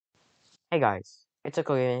Hey guys, it's a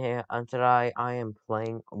Korean here, and today I am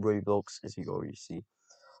playing Roblox, as you already see.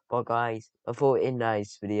 But guys, before in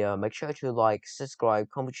this video, make sure to like, subscribe,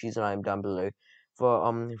 comment, choose the name down below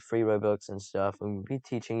for free Roblox and stuff. And we'll be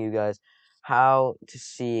teaching you guys how to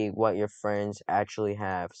see what your friends actually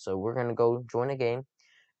have. So we're gonna go join a game.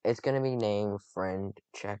 It's gonna be named Friend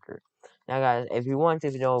Checker. Now, guys, if you want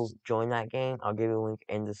to join that game, I'll give you a link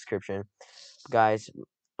in the description. Guys,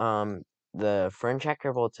 the Friend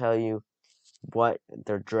Checker will tell you what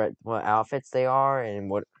outfits they are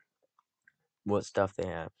and what stuff they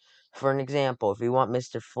have. For an example, if you want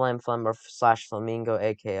Mr. Flim Flim or slash Flamingo,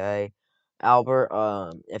 aka Albert,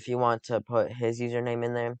 if you want to put his username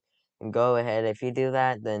in there, and go ahead. If you do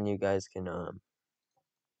that, then you guys can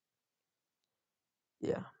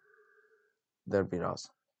yeah, that'd be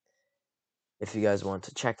awesome. If you guys want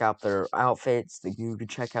to check out their outfits, you can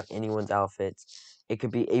check out anyone's outfits. It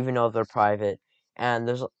could be even though they're private. And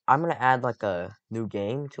I'm gonna add like a new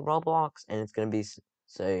game to Roblox, and it's gonna be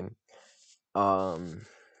say um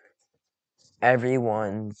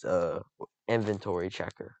everyone's inventory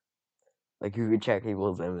checker. Like you could check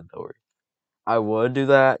people's inventory. I would do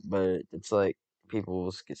that, but it's like people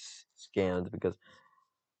will get scammed because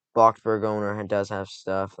Bloxburg owner does have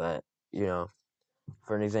stuff that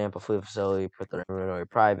for an example, food facility put their inventory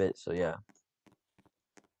private. So yeah.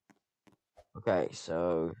 Okay,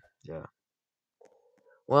 so yeah.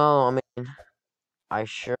 Well, I mean, I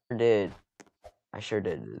sure did. I sure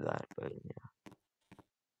did do that, but yeah.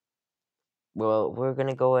 Well, we're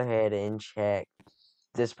gonna go ahead and check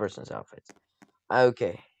this person's outfits.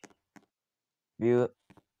 Okay. View.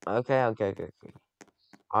 Okay. I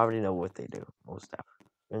already know what they do. Most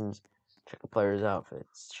happens. Check a player's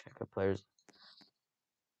outfits. Check a player's.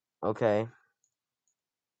 Okay.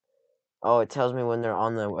 Oh, it tells me when they're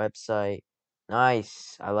on the website.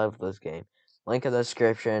 Nice. I love this game. Link in the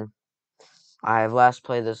description. I have last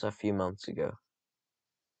played this a few months ago.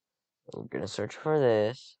 We're gonna search for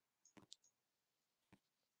this.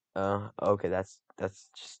 Okay, that's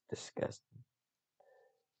just disgusting.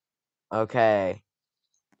 Okay.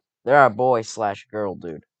 They're a boy slash girl,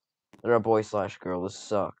 dude. They're a boy slash girl. This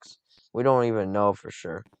sucks. We don't even know for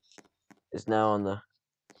sure. It's now on the.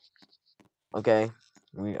 Okay.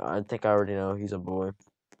 I think I already know he's a boy.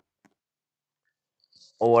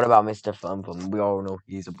 Well, what about Mr. Fum Fum? We all know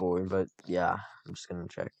he's a boy, but yeah, I'm just gonna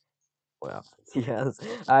check. Well, yes,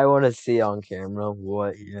 I want to see on camera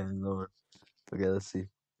what he has on. Okay, let's see.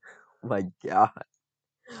 Oh my God,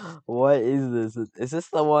 what is this? Is this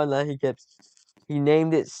the one that he kept? He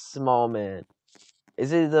named it Small Man.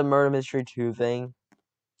 Is it the Murder Mystery 2 thing?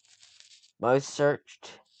 Most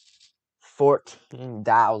searched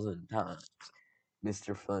 14,000 times.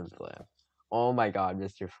 Mr. Flim Flam. Oh my God,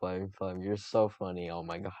 Mr. Flim Flam, you're so funny. Oh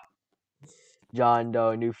my God. John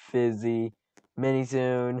Doe, New Fizzy, Mini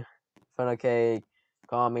Soon, Funnel Cake,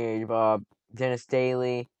 Call Me Bob, Dennis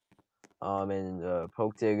Daly, and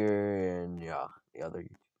Poke Digger, and yeah, the other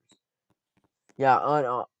YouTubers.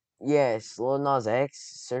 Yeah, yes, Lil Nas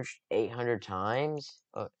X searched 800 times.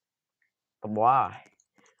 But why?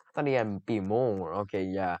 I thought he had to be more. Okay,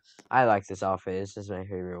 yeah, I like this outfit. This is my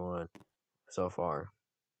favorite one so far.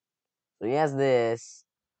 So he has this.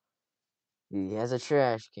 He has a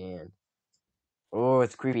trash can. Oh,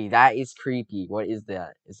 it's creepy. That is creepy. What is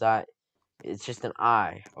that? Is that? It's just an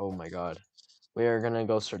eye. Oh my God. We are gonna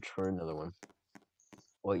go search for another one.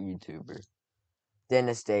 What YouTuber?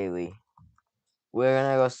 Dennis Daly. We're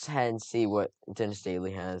gonna go ahead and see what Dennis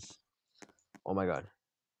Daly has. Oh my God.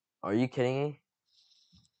 Are you kidding me?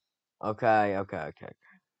 Okay.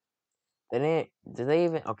 They didn't. Did they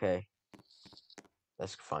even? Okay.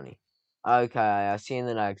 That's funny. Okay. I'll see you in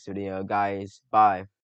the next video, guys. Bye.